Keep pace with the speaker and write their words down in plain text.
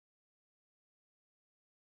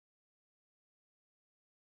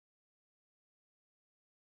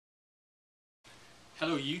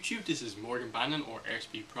Hello YouTube, this is Morgan Bannon or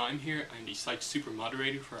Airspeed Prime here. I'm the site super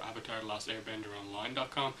moderator for Avatar The Last Airbender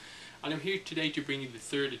Online.com, and I'm here today to bring you the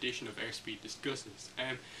third edition of Airspeed Discusses.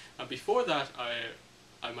 And before that,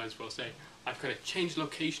 I might as well say, I've kind of changed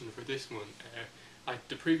location for this one.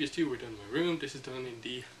 The previous two were done in my room, this is done in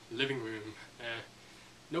the living room.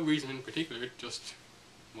 No reason in particular, just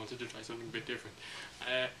wanted to try something a bit different.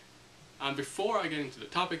 And before I get into the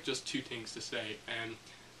topic, just two things to say.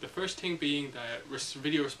 The first thing being the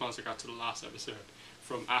video response I got to the last episode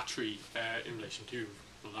from Atri in relation to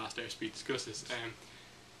the last Airspeed Discusses.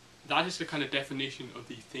 That is the kind of definition of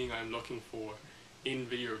the thing I'm looking for in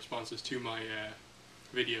video responses to my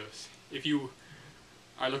videos. If you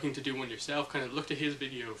are looking to do one yourself, kind of look to his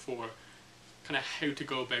video for kind of how to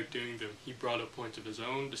go about doing them. He brought up points of his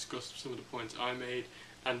own, discussed some of the points I made,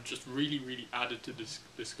 and just really added to this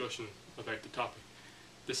discussion about the topic.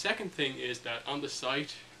 The second thing is that on the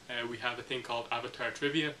site we have a thing called Avatar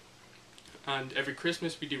Trivia, and every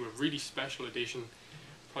Christmas we do a really special edition,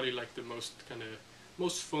 probably like the most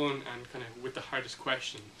fun and kind of with the hardest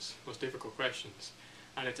questions, most difficult questions,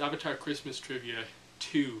 and it's Avatar Christmas Trivia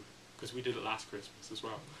 2, because we did it last Christmas as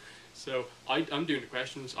well. So I'm doing the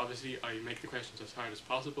questions. Obviously I make the questions as hard as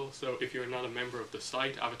possible, so if you're not a member of the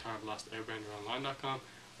site Avatar The Last Airbender Online.com,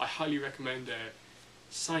 I highly recommend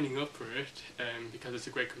signing up for it, because it's a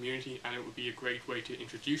great community and it would be a great way to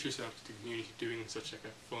introduce yourself to the community, doing such like a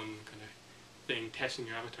fun kind of thing, testing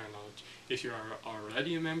your Avatar knowledge. If you're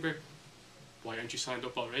already a member, why aren't you signed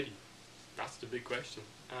up already? That's the big question.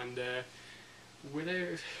 And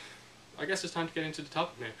I guess it's time to get into the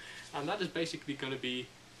topic now, and that is basically going to be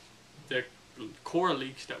the Korra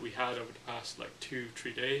leaks that we had over the past like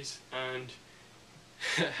 2-3 days, and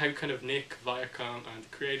how kind of Nick, Viacom and the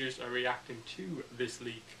creators are reacting to this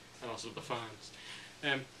leak, and also the fans.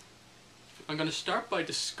 I'm going to start by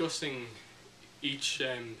discussing each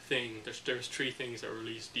thing. There's 3 things that were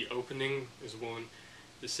released. The opening is one,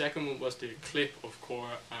 the second one was the clip of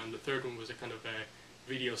Korra, and the third one was a kind of a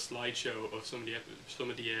video slideshow of some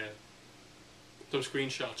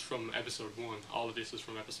screenshots from episode 1. All of this is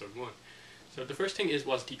from episode 1. So the first thing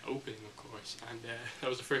was the opening, of course, and that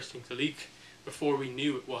was the first thing to leak before we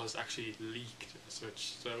knew it was actually leaked as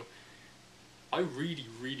such. So I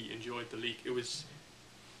really enjoyed the leak. It was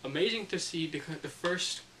amazing to see the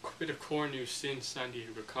first bit of Korra news since San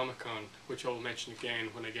Diego Comic-Con, which I'll mention again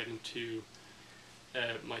when I get into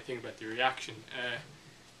my thing about the reaction.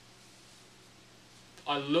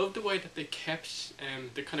 I love the way that they kept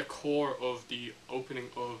the kind of core of the opening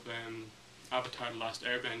of Avatar The Last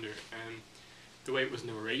Airbender, the way it was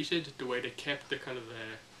narrated, the way they kept the kind of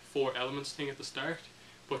 4 elements thing at the start,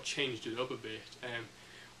 but changed it up a bit.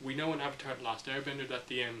 We know in Avatar The Last Airbender that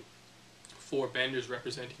the 4 benders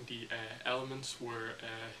representing the elements were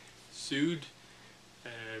Sood,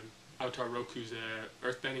 Avatar Roku's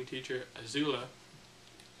earthbending teacher, Azula,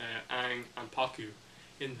 Aang and Pakku.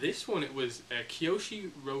 In this one it was Kyoshi,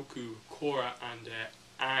 Roku, Korra and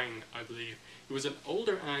Aang, I believe. It was an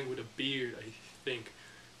older Aang with a beard, I think.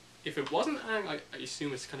 If it wasn't Aang, I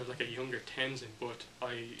assume it's kind of like a younger Tenzin, but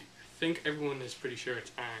I think everyone is pretty sure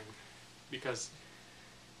it's Aang, because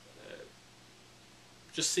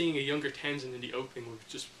just seeing a younger Tenzin in the opening would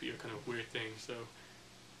just be a kind of weird thing. So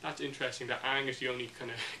that's interesting that Aang is the only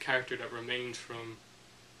kind of character that remains from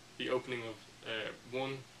the opening of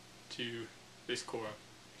 1 to this Korra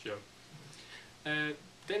show.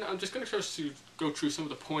 Then I'm just going to try to go through some of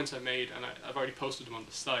the points I made, and I've already posted them on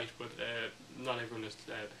the site, but not everyone has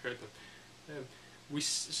heard them. We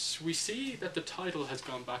see that the title has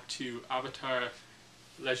gone back to Avatar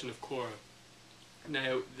Legend of Korra.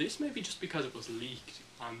 Now this may be just because it was leaked,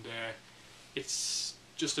 and it's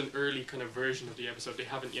just an early kind of version of the episode. They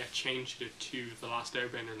haven't yet changed it to The Last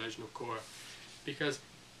Airbender Legend of Korra, because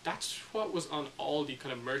that's what was on all the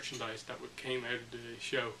kind of merchandise that came out of the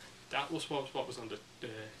show. That was what was on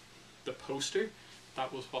the poster.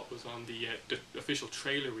 That was what was on the official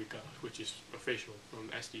trailer we got, which is official from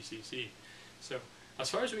SDCC. So as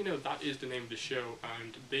far as we know, that is the name of the show,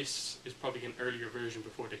 and this is probably an earlier version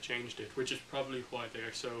before they changed it, which is probably why they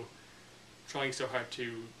are trying so hard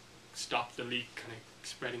to stop the leak kind of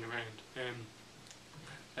spreading around.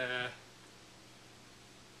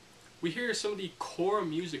 We hear some of the Korra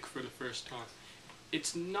music for the first time.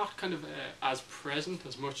 It's not kind of as present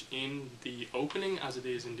as much in the opening as it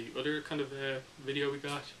is in the other kind of video we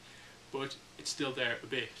got, but it's still there a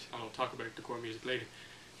bit, and I'll talk about the Korra music later.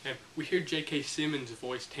 We hear J.K. Simmons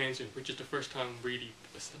voice Tenzin, which is the first time really,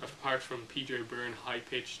 apart from PJ Byrne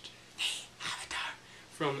high-pitched Avatar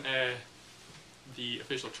from the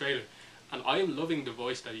official trailer, and I am loving the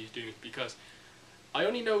voice that he's doing, because I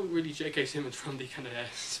only know really J.K. Simmons from the kind of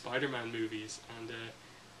Spider-Man movies, and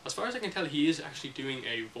as far as I can tell, he is actually doing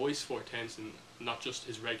a voice for Tenzin, not just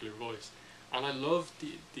his regular voice. And I love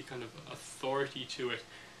the kind of authority to it,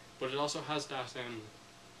 but it also has that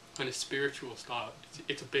kind of spiritual style.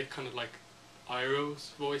 It's a bit kind of like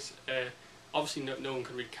Iroh's voice. Obviously, no one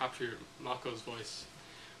can really capture Mako's voice,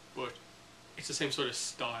 but it's the same sort of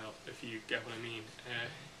style, if you get what I mean.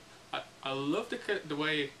 I love the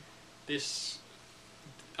way this.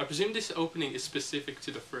 I presume this opening is specific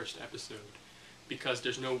to the first episode, because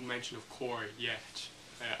there's no mention of Korra yet.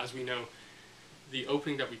 As we know, the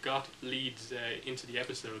opening that we got leads into the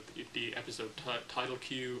episode. The episode title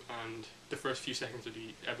cue and the first few seconds of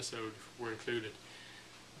the episode were included.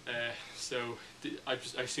 So I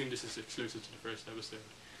assume this is exclusive to the first episode.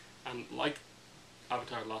 And like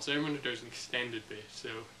Avatar: The Last Airbender, there's an extended bit. So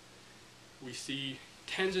we see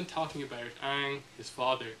Tenzin talking about Aang, his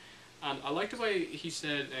father, and I like the way he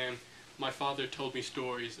said, "My father told me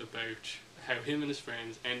stories about how him and his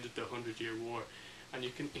friends ended the 100-Year War," and you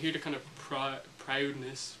can hear the kind of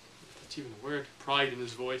proudness, if that's even a word, pride in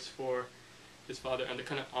his voice for his father, and the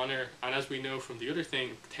kind of honor. And as we know from the other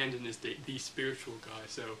thing, Tenzin is the spiritual guy.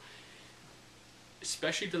 So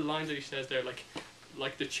especially the line that he says there,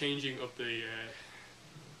 like the changing of the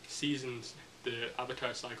seasons, the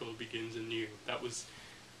Avatar cycle begins anew. That was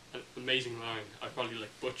an amazing line. I probably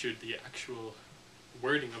butchered the actual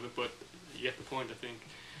wording of it, but you get the point, I think.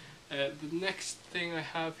 The next thing I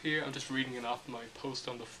have here, I'm just reading it off my post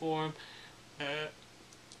on the forum.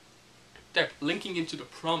 There, linking into the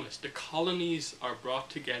promise, the colonies are brought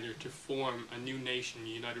together to form a new nation,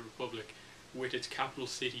 United Republic, with its capital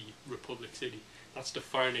city, Republic City. That's the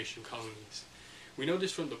Fire Nation colonies. We know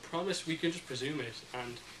this from the promise, we can just presume it,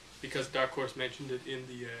 and because Dark Horse mentioned it in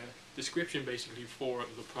the description basically for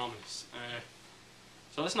the promise.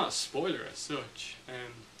 So that's not a spoiler as such.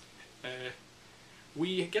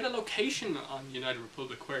 We get a location on United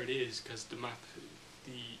Republic where it is, because the map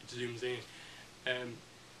zooms in.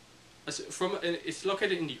 It's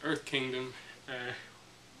located in the Earth Kingdom,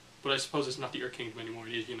 but I suppose it's not the Earth Kingdom anymore.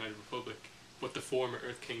 It is United Republic, but the former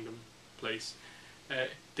Earth Kingdom place.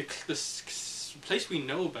 The place we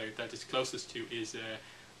know about that is closest to is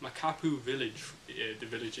Makapu Village, the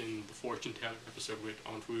village in the Fortune Teller episode with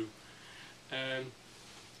Aunt Wu.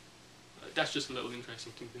 That's just a little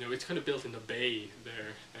interesting thing to know. It's kind of built in the bay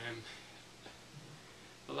there.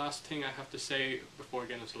 The last thing I have to say before I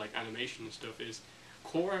get into animation and stuff is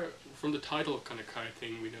Korra, from the title kind of card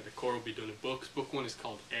thing, we know that Korra will be done in books. Book 1 is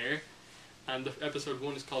called Air, and the episode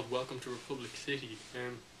 1 is called Welcome to Republic City,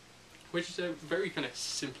 which is a very kind of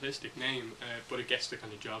simplistic name, but it gets the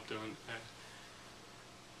kind of job done.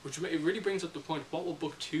 It really brings up the point, what will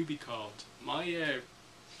Book 2 be called? My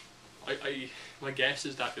guess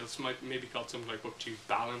is that it might maybe called something like Book 2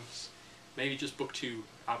 Balance, maybe just Book 2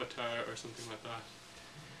 Avatar or something like that.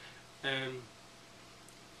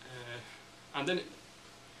 And then,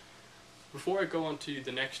 before I go on to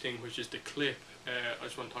the next thing, which is the clip, I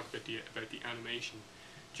just want to talk about the animation.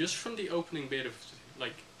 Just from the opening bit of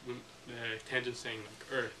Tenzin saying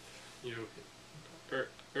Earth,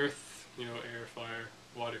 Earth, air, fire,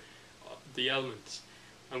 water, the elements,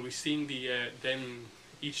 and we're seeing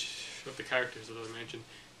each of the characters that I mentioned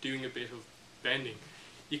doing a bit of bending.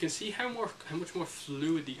 You can see how much more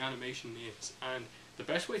fluid the animation is, and the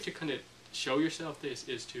best way to kind of show yourself this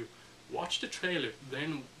is to watch the trailer,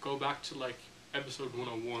 then go back to episode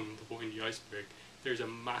 101, The Boy in the Iceberg. There's a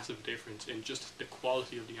massive difference in just the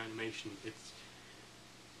quality of the animation. It's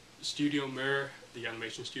Studio Mir, the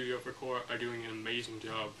animation studio for Korra, are doing an amazing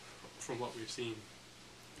job from what we've seen.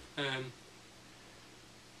 And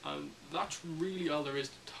that's really all there is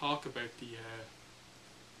to talk about the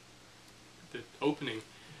opening.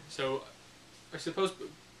 So I suppose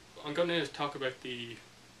I'm going to talk about the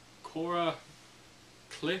Korra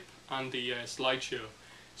clip and the slideshow.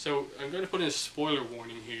 So I'm going to put in a spoiler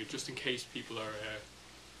warning here, just in case people are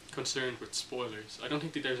concerned with spoilers. I don't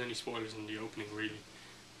think that there's any spoilers in the opening really,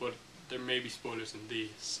 but there may be spoilers in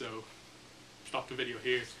these, so stop the video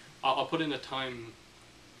here. I'll put in a time,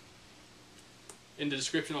 in the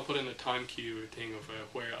description I'll put in a time cue thing of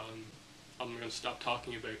where I'm going to stop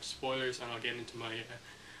talking about spoilers, and I'll get into my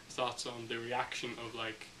thoughts on the reaction of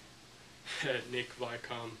Nick,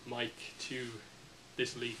 Viacom, Mike to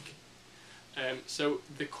this leak. So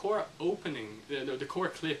the Korra opening, the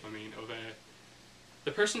Korra clip, of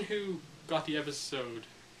the person who got the episode,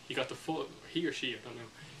 he or she, I don't know,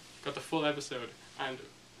 got the full episode, and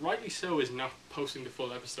rightly so is not posting the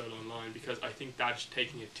full episode online, because I think that's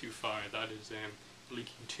taking it too far. That is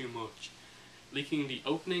leaking too much. Leaking the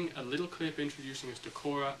opening, a little clip introducing us to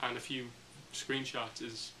Korra, and a few screenshots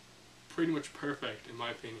is pretty much perfect in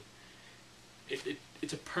my opinion.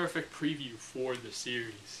 It's a perfect preview for the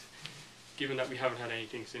series, given that we haven't had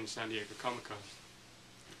anything since San Diego Comic-Con.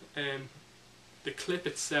 The clip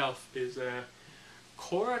itself is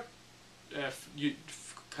Korra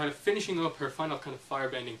kind of finishing up her final kind of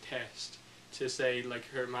firebending test to say, like,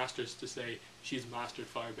 her masters to say she's mastered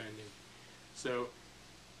firebending. So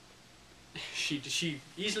she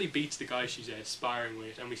easily beats the guy she's sparring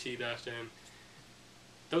with, and we see that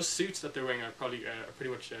those suits that they're wearing are probably are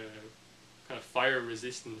pretty much kind of fire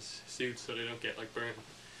resistance suits, so they don't get like burned.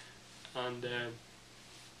 And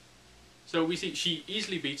so we see she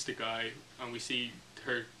easily beats the guy, and we see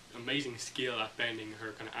her amazing skill at bending,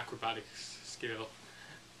 her kind of acrobatics skill,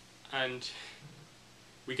 and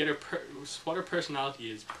we get what her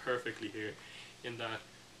personality is perfectly here, in that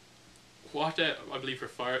what I believe her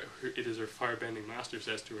firebending master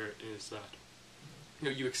says to her is that, you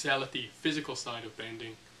know, you excel at the physical side of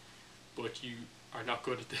bending, but you are not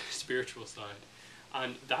good at the spiritual side.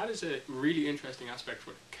 And that is a really interesting aspect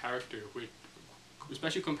for the character,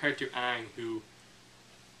 especially compared to Aang, who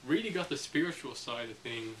really got the spiritual side of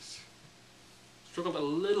things, struggled a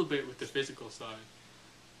little bit with the physical side.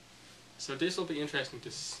 So this will be interesting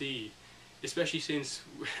to see, especially since,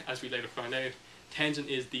 as we later find out, Tenzin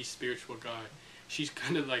is the spiritual guy. She's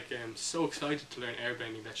kind of like so excited to learn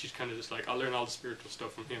airbending that she's kind of just like, I'll learn all the spiritual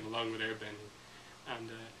stuff from him along with airbending. And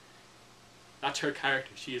that's her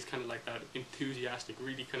character. She is kind of like that enthusiastic,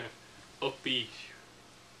 really kind of upbeat.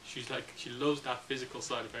 She's like, she loves that physical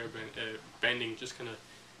side of bending, just kind of,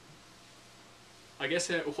 I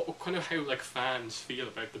guess kind of how like fans feel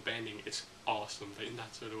about the bending. It's awesome in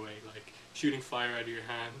that sort of way, like shooting fire out of your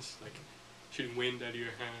hands, like shooting wind out of your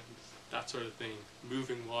hands, that sort of thing,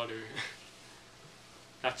 moving water.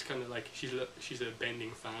 That's kind of like, she's a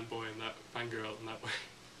bending fanboy and that fangirl in that way.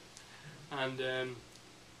 And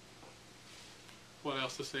what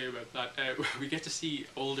else to say about that? We get to see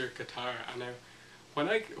older Katara, and now when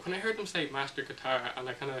I heard them say Master Katara, and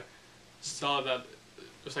I kind of saw that,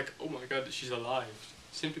 it was like, oh my god, she's alive.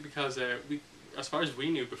 Simply because as far as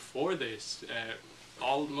we knew before this,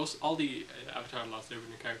 all the Avatar Lost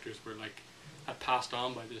Airbender characters were like, had passed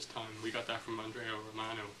on by this time. We got that from Andrea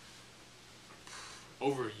Romano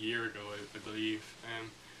over a year ago, I believe.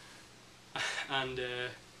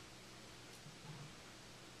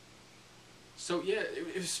 So yeah,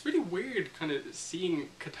 it was really weird kind of seeing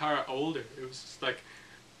Katara older. It was just like,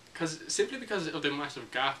 simply because of the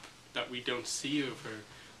massive gap that we don't see of her.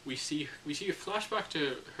 We see a flashback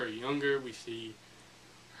to her younger. We see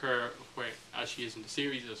her as she is in the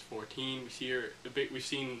series as 14. We see her a bit. We've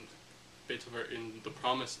seen bits of her in The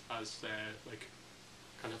Promise as like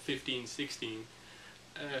kind of 15, 16.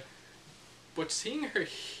 But seeing her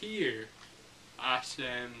here at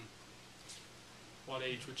what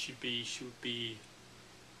age would she be? She would be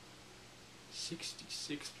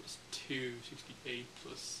 66 plus 2, 68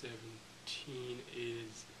 plus 17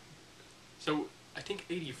 is, so I think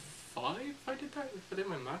 85, if I did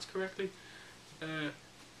my maths correctly.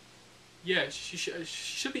 Yeah, she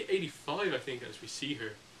should be 85, I think, as we see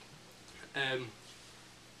her.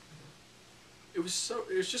 It was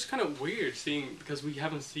just kind of weird seeing, because we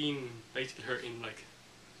haven't seen basically her in like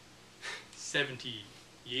 70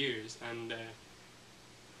 years, and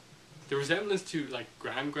the resemblance to like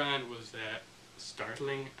Gran was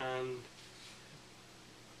startling, and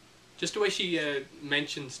just the way she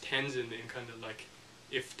mentions Tenzin in kind of like,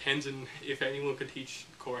 if anyone could teach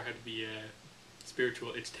Korra how to be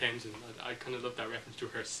spiritual, it's Tenzin. I kind of love that reference to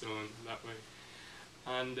her son that way.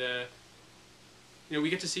 And you know, we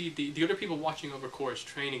get to see the other people watching over Korra's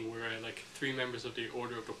training were like 3 members of the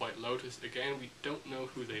Order of the White Lotus. Again, we don't know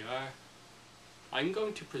who they are. I'm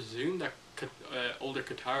going to presume that older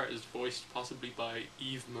Katara is voiced possibly by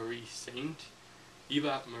Eva Marie Saint,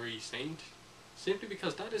 simply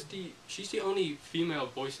because she's the only female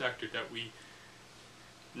voice actor that we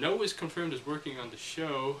know is confirmed as working on the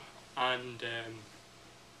show, and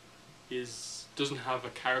doesn't have a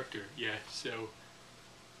character yet. So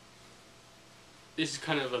this is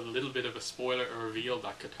kind of a little bit of a spoiler or reveal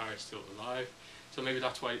that Katara is still alive. So maybe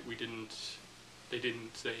that's why they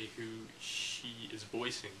didn't say who she is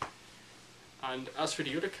voicing. And as for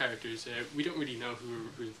the other characters, we don't really know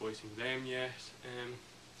who's voicing them yet.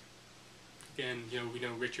 Again, you know, we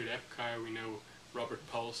know Richard Epcar, we know Robert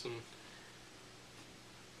Paulson,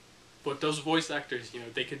 but those voice actors, you know,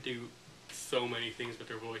 they could do so many things with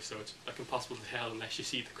their voice, so it's like impossible to tell unless you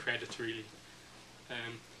see the credits really.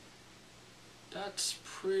 That's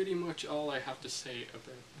pretty much all I have to say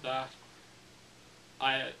about that.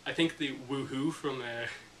 I think the woohoo from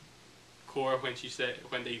Korra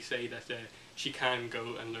when they say that she can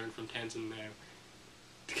go and learn from Tenzin now.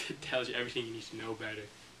 It tells you everything you need to know about her.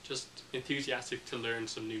 Just enthusiastic to learn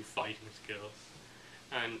some new fighting skills.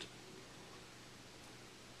 And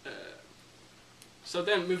so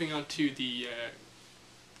then moving on to the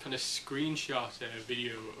kind of screenshot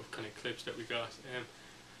video of kind of clips that we got.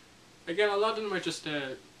 Again, a lot of them are just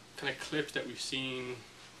kind of clips that we've seen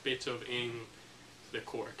bits of in the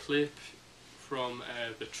Korra clip from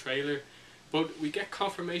the trailer, but we get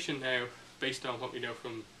confirmation now based on what we know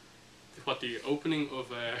from what the opening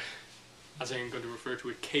of, as I'm going to refer to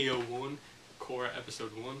it, KO1, Korra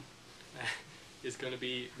episode 1, is going to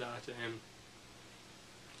be that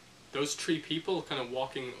those three people kind of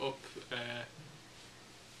walking up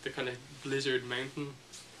the kind of blizzard mountain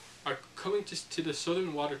are coming to the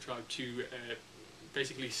Southern Water Tribe to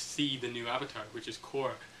basically see the new avatar, which is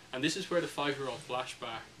Korra. And this is where the 5-year-old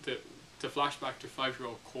flashback, the flashback to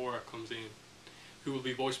 5-year-old Korra comes in, who will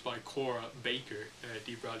be voiced by Korra Baker,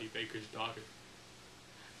 Dee Bradley Baker's daughter.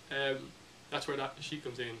 That's where she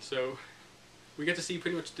comes in. So we get to see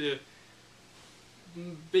pretty much the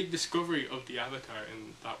big discovery of the avatar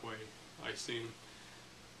in that way, I assume.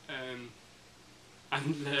 And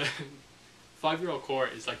 5-year-old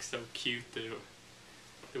Korra is like so cute,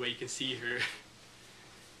 the way you can see her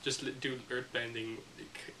just do earthbending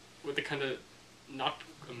with the kind of not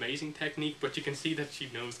amazing technique, but you can see that she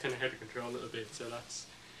knows kind of how to control it a bit, so that's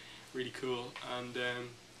really cool. And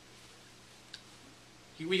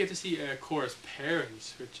we get to see Korra's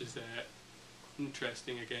parents, which is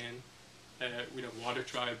interesting again. We know Water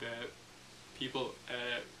Tribe people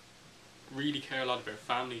really care a lot about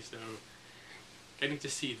family, so getting to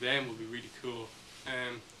see them will be really cool.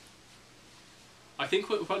 I think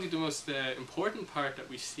probably the most important part that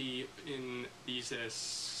we see in these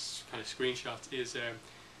kind of screenshots is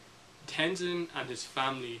Tenzin and his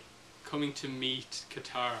family coming to meet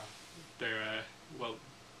Katara. Their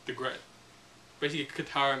basically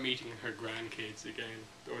Katara meeting her grandkids again,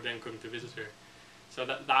 or them coming to visit her. So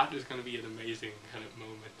that is going to be an amazing kind of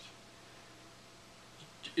moment.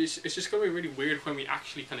 It's just going to be really weird when we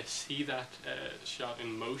actually kind of see that shot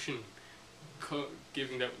in motion.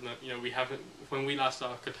 Given that, you know, we haven't, when we last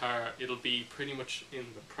saw Katara, it'll be pretty much in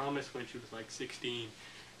The Promise when she was like 16.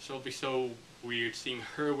 So it'll be so weird seeing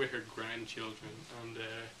her with her grandchildren, and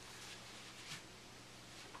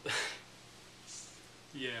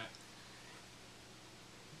yeah.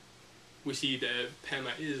 We see that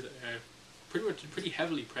Pema is pretty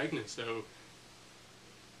heavily pregnant, so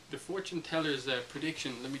the fortune teller's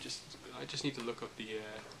prediction, I just need to look up the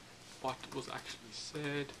what was actually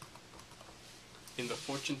said in the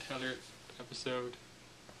fortune teller episode.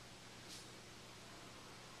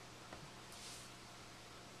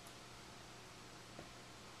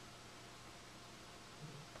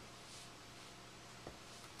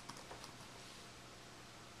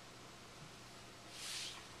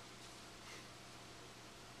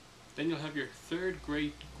 Then you'll have your third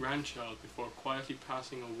great grandchild before quietly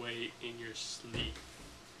passing away in your sleep.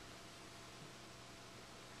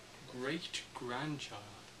 Great grandchild.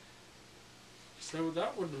 So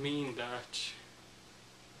that would mean that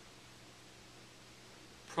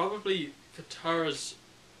probably Katara's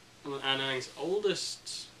and Anang's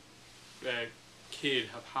oldest kid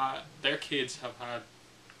their kids have had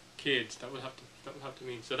kids. That would have to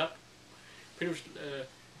mean, so that pretty much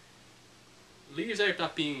leaves out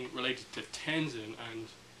that being related to Tenzin. And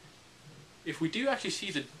if we do actually see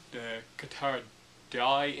the Katara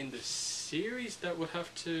die in the series, that would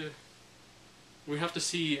have to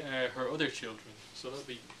see her other children. So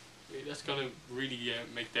that's gonna really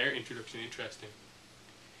make their introduction interesting.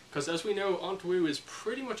 Because as we know, Aunt Wu is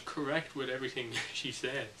pretty much correct with everything she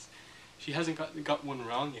says. She hasn't got one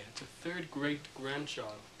wrong yet. It's a third great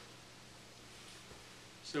grandchild.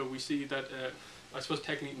 So we see that I suppose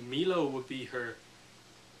technically Milo would be her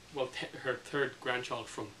third grandchild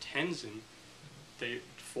from Tenzin. The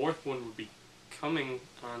fourth one would be coming,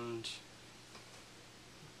 and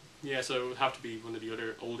yeah, so it would have to be one of the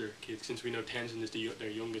other older kids, since we know Tenzin is their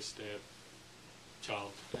youngest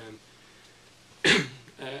child.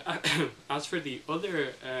 As for the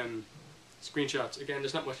other screenshots, again,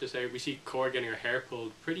 there's not much to say. We see Korra getting her hair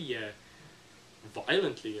pulled pretty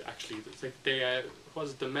violently, actually. It's like they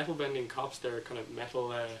was the metal bending cops, their kind of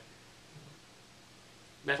metal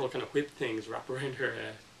kind of whip things wrap around her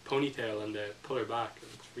ponytail and pull her back.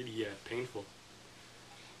 It's really painful.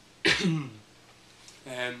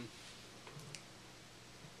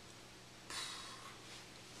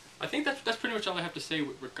 I think that's pretty much all I have to say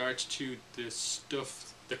with regards to the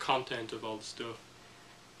stuff, the content of all the stuff.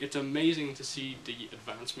 It's amazing to see the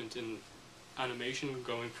advancement in animation,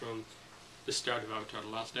 going from the start of Avatar: The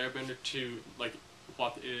Last Airbender to like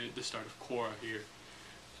what the start of Korra here.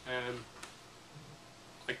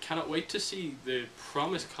 I cannot wait to see the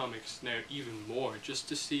Promise comics now even more, just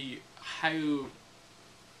to see how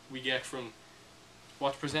we get from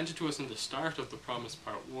what's presented to us in the start of the Promise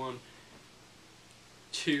Part 1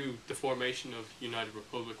 to the formation of United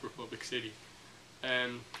Republic, Republic City.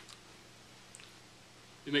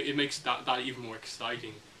 It makes that even more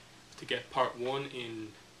exciting to get Part 1 in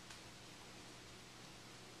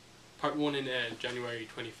January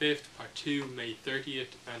 25th, Part 2 May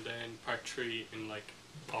 30th, and then Part 3 in like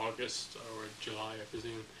August or July, I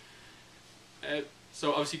presume.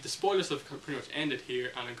 So obviously the spoilers have pretty much ended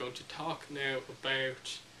here, and I'm going to talk now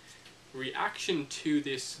about reaction to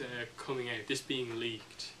this coming out, this being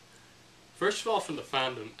leaked. First of all, from the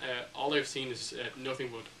fandom, all I've seen is nothing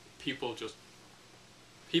but people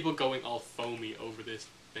going all foamy over this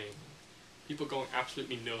thing. People going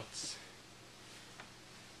absolutely nuts.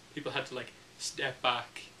 People had to like step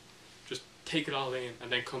back, just take it all in,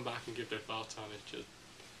 and then come back and give their thoughts on it. Just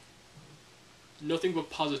nothing but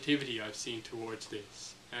positivity I've seen towards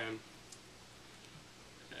this.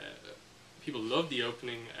 People love the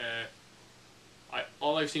opening.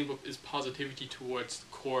 All I've seen is positivity towards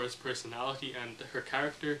Korra's personality and her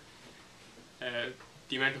character.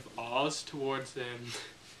 The amount of Oz towards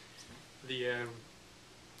the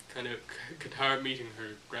kind of Katara meeting her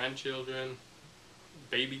grandchildren,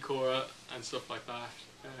 baby Korra, and stuff like that.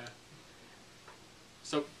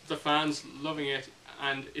 So the fans loving it,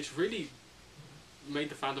 and it's really made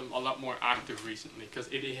the fandom a lot more active recently, because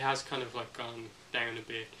it has kind of like gone down a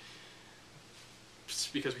bit,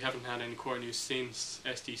 because we haven't had any Korra news since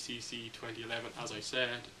SDCC 2011, as I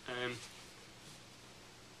said.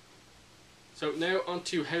 So now on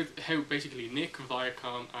to how basically Nick,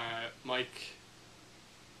 Viacom, Mike,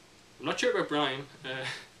 I'm not sure about Brian,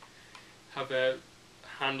 have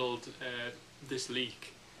handled this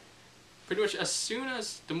leak. Pretty much as soon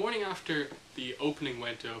as the morning after the opening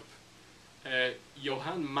went up,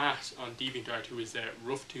 Johann Matt on DeviantArt, who is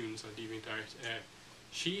Rough Tunes on DeviantArt,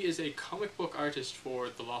 she is a comic book artist for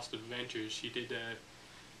The Lost Adventures. She did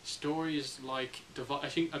stories like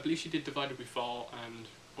I believe she did Divided We Fall and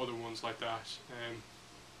other ones like that.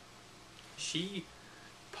 She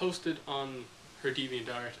posted on her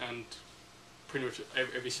DeviantArt and pretty much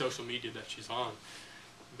every social media that she's on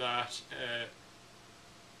that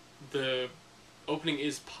the opening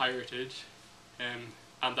is pirated,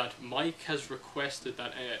 and that Mike has requested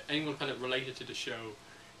that anyone kind of related to the show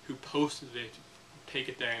who posted it take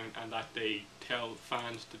it down, and that they tell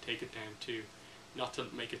fans to take it down too, not to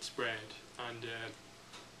make it spread. And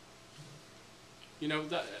you know,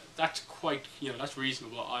 that's quite, you know, that's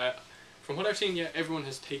reasonable. From what I've seen, yeah, everyone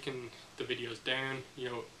has taken the videos down. You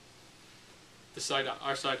know, the site,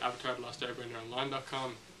 our site, Avatar: The Last Airbender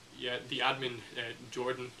Online.com, yeah, the admin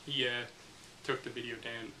Jordan, he took the video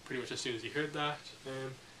down pretty much as soon as he heard that,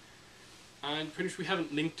 and pretty much we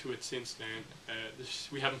haven't linked to it since then.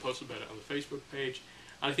 We haven't posted about it on the Facebook page,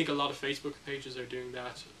 and I think a lot of Facebook pages are doing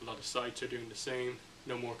that, a lot of sites are doing the same.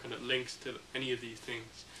 No more kind of links to any of these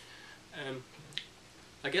things.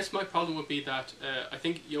 I guess my problem would be that I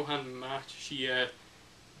think Johann Matt,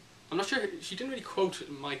 I'm not sure, she didn't really quote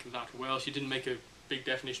Mike that well. She didn't make a big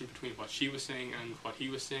definition between what she was saying and what he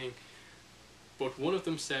was saying, but one of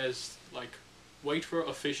them says like, wait for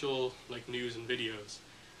official like news and videos,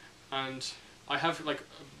 and I have like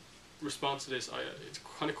a response to this. It's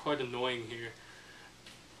kind of quite annoying here.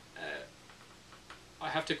 I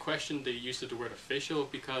have to question the use of the word official,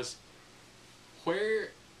 because where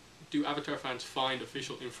do Avatar fans find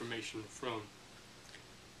official information from?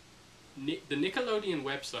 The Nickelodeon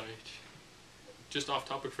website, just off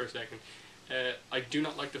topic for a second, I do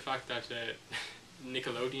not like the fact that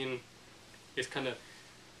Nickelodeon is kind of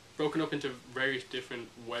broken up into various different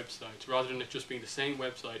websites, rather than it just being the same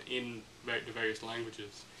website in the various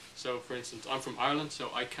languages. So for instance, I'm from Ireland,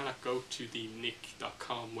 so I cannot go to the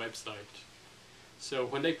nick.com website. So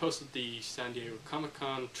when they posted the San Diego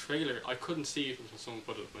Comic-Con trailer, I couldn't see it until someone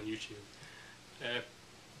put it up on YouTube.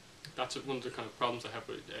 That's one of the kind of problems I have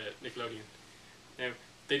with Nickelodeon.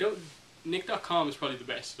 Now, Nick.com is probably the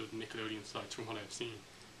best of the Nickelodeon sites from what I've seen.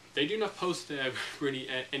 They do not post really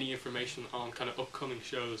any information on kind of upcoming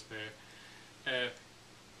shows there.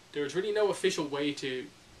 There's really no official way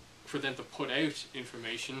for them to put out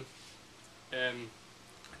information.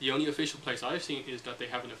 The only official place I've seen is that they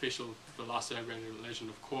have an official The Last Airbender Legend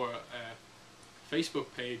of Korra Facebook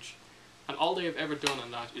page, and all they have ever done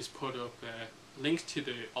on that is put up links to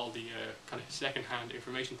all the kind of second-hand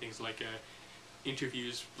information things like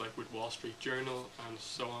interviews like with Wall Street Journal and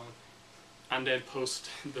so on. and then post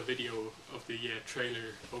the video of the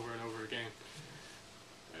trailer over and over again.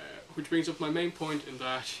 Which brings up my main point in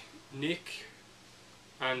that Nick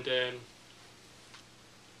and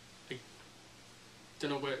I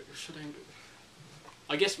don't know where should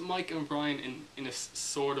I guess Mike and Brian in a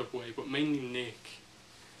sort of way, but mainly Nick,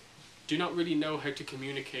 do not really know how to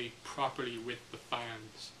communicate properly with the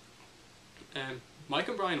fans. Mike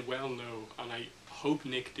and Brian well know, and I hope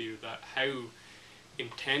Nick do, that how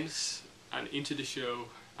intense and into the show,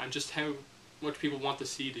 and just how much people want to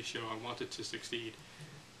see the show and want it to succeed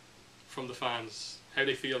from the fans, how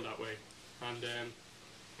they feel that way. And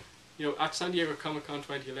you know, at San Diego Comic-Con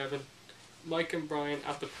 2011, Mike and Brian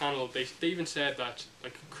at the panel, they even said that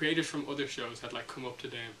like creators from other shows had like come up to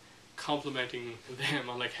them complimenting them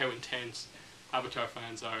on like how intense Avatar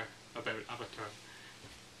fans are about Avatar,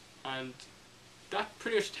 and that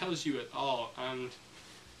pretty much tells you it all. And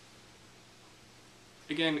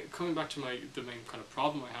again, coming back to the main kind of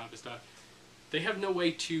problem I have is that they have no way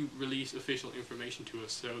to release official information to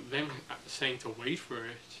us. So them saying to wait for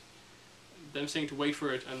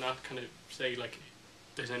it, and not kind of say like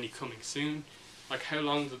there's any coming soon. Like, how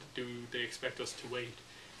long do they expect us to wait?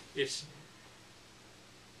 It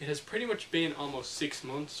has pretty much been almost 6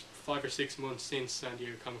 months, 5 or 6 months since San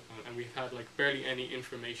Diego Comic-Con, and we've had like barely any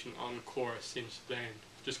information on Korra since then.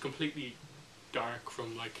 Just completely dark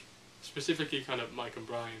from like specifically kind of Mike and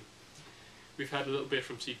Brian. We've had a little bit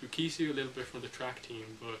from Sifu Kisu, a little bit from the track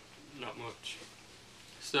team, but not much.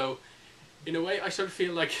 So in a way I sort of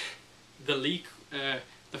feel like the leak,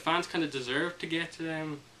 the fans kind of deserve to get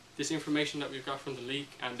this information that we've got from the leak,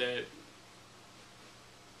 and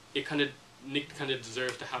Nick kind of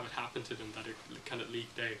deserves to have it happen to them, that it kind of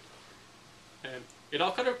leaked out. It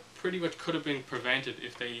all kind of pretty much could have been prevented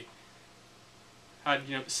if they had,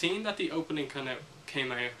 you know, seen that the opening kind of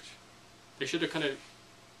came out. They should have kind of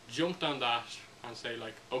jumped on that and say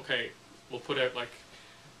like, okay, we'll put out like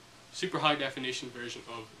super high definition version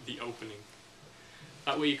of the opening.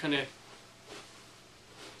 That way you kind of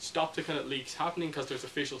stop the kind of leaks happening, because there's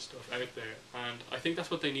official stuff out there, and I think that's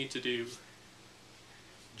what they need to do.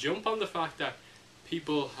 Jump on the fact that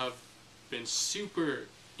people have been super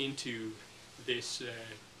into this,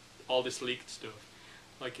 all this leaked stuff.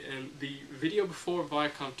 Like the video before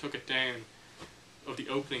Viacom took it down of the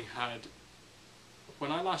opening had,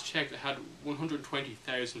 when I last checked, it had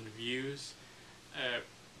 120,000 views,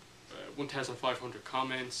 1,500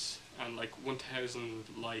 comments, and like 1,000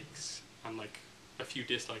 likes, and like a few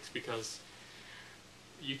dislikes, because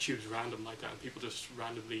YouTube's random like that and people just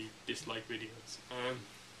randomly dislike videos.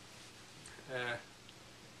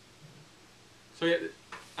 So yeah,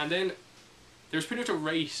 and then there's pretty much a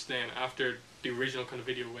race then after the original kind of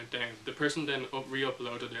video went down. The person then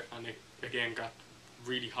re-uploaded it, and it again got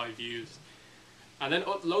really high views. And then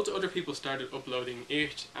loads of other people started uploading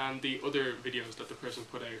it and the other videos that the person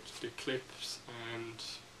put out, the clips and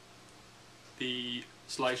the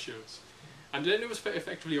slideshows. And then it was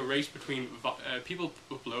effectively a race between people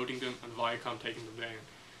uploading them and Viacom taking them down.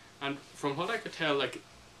 And from what I could tell, like,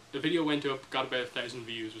 the video went up, got about 1,000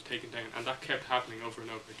 views, was taken down, and that kept happening over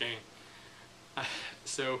and over again.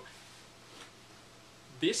 So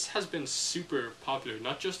this has been super popular,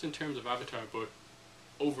 not just in terms of Avatar, but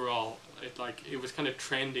overall. It was kind of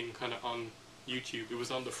trending kind of on YouTube. It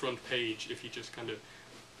was on the front page if you just kind of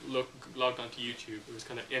logged onto YouTube. It was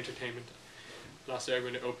kind of entertainment. Last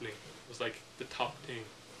Airbender opening was like the top thing.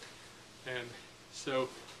 So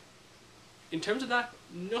in terms of that,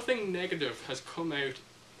 nothing negative has come out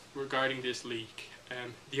regarding this leak.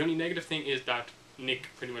 The only negative thing is that Nick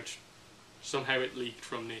pretty much, somehow it leaked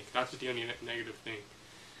from Nick. That's the only negative thing.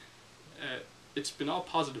 It's been all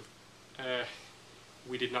positive.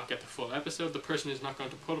 We did not get the full episode. The person is not going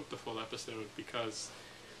to put up the full episode, because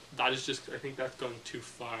that is just, I think that's gone too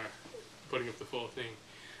far, putting up the full thing.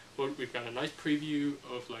 But we've got a nice preview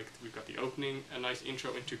of, like, we've got the opening, a nice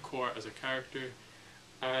intro into Korra as a character,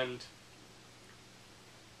 and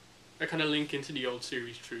a kind of link into the old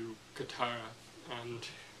series through Katara, and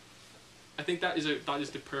I think that is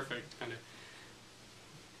the perfect kind of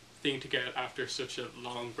thing to get after such a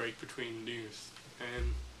long break between news.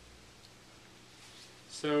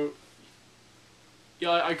 So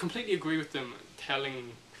yeah, I completely agree with them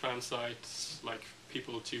telling fan sites, like,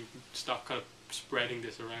 people to stop kind of spreading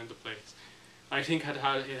this around the place. I think it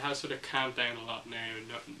has sort of calmed down a lot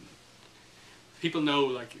now. People know,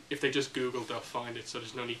 like, if they just Google, they'll find it, so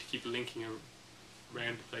there's no need to keep linking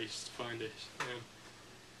around the place to find it.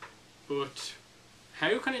 But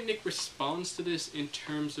how kind of Nick responds to this in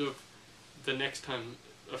terms of the next time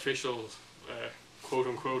official,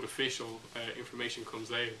 quote-unquote official information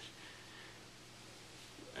comes out.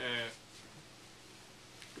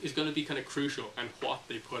 is going to be kind of crucial, and what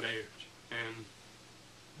they put out.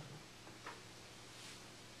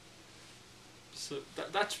 So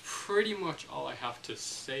that's pretty much all I have to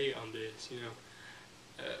say on this.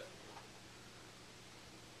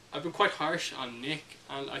 I've been quite harsh on Nick,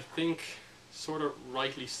 and I think sort of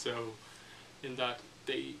rightly so, in that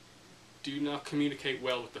they do not communicate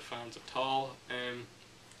well with the fans at all.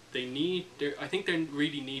 I think there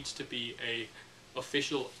really needs to be a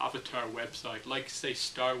official Avatar website, like say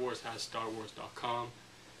Star Wars has StarWars.com,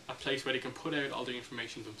 a place where they can put out all the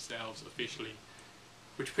information themselves officially,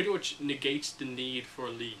 which pretty much negates the need for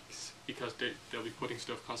leaks, because they'll be putting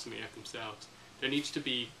stuff constantly out themselves. There needs to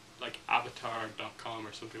be like avatar.com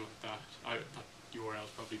or something like that. That URL is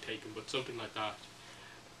probably taken, but something like that.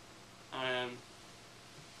 And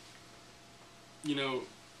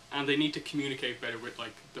they need to communicate better with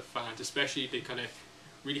like the fans, especially the kind of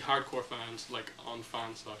really hardcore fans, like on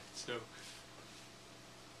fan sites. So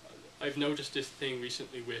I've noticed this thing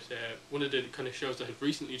recently with one of the kind of shows that have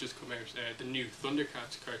recently just come out, the new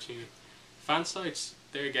Thundercats cartoon. Fan sites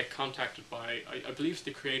there get contacted by, I believe it's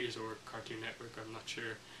the creators or Cartoon Network, I'm not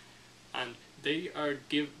sure, and the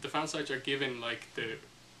fan sites are given like the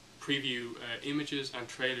preview images and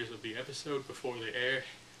trailers of the episode before they air,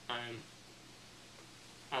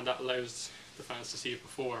 and that allows the fans to see it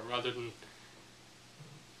before, rather than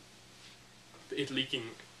leaking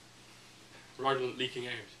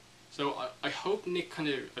out. So I hope Nick kind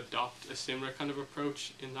of adopt a similar kind of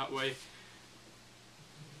approach in that way.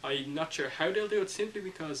 I'm not sure how they'll do it, simply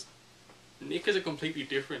because Nick is a completely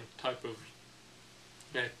different type of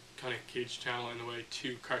kind of kids channel in a way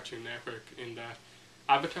to Cartoon Network, in that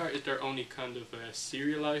Avatar is their only kind of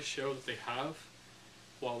serialized show that they have,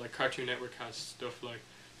 while like Cartoon Network has stuff like,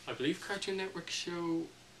 I believe Cartoon Network show,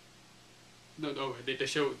 they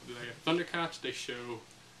show Thundercats, they show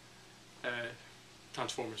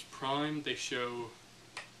Transformers Prime, they show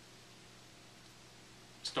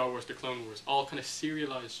Star Wars The Clone Wars, all kind of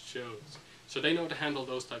serialized shows, so they know how to handle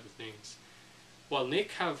those type of things. While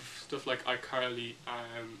Nick have stuff like iCarly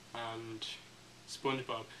and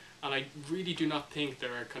SpongeBob, and I really do not think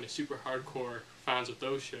there are kind of super hardcore fans of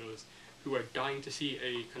those shows who are dying to see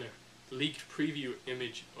a kind of leaked preview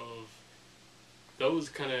image of those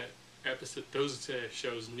kind of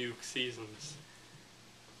shows' new seasons.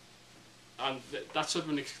 And that's sort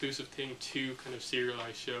of an exclusive thing to kind of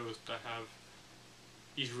serialized shows that have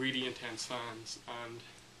these really intense fans, and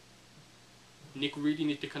Nick really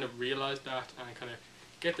needs to kind of realize that and kind of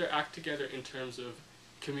get their act together in terms of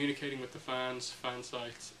communicating with the fans, fan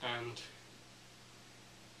sites, and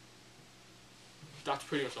that's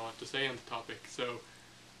pretty much all I have to say on the topic. So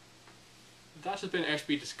that has been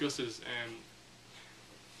Airspeed Discusses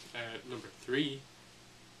number 3.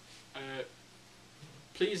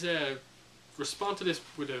 Please respond to this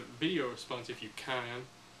with a video response if you can.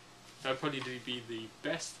 That would probably be the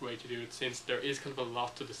best way to do it, since there is kind of a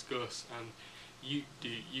lot to discuss, and the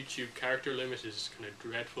YouTube character limit is kind of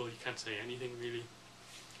dreadful. You can't say anything really.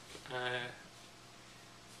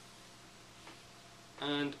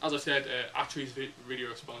 And as I said, Atree's video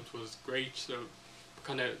response was great, so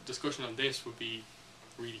kind of discussion on this would be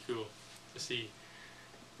really cool to see.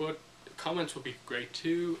 But comments would be great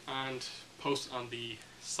too, and posts on the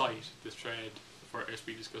site, this thread for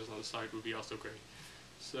Airspeed Discussions on the site, would be also great.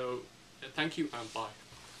 So thank you and bye.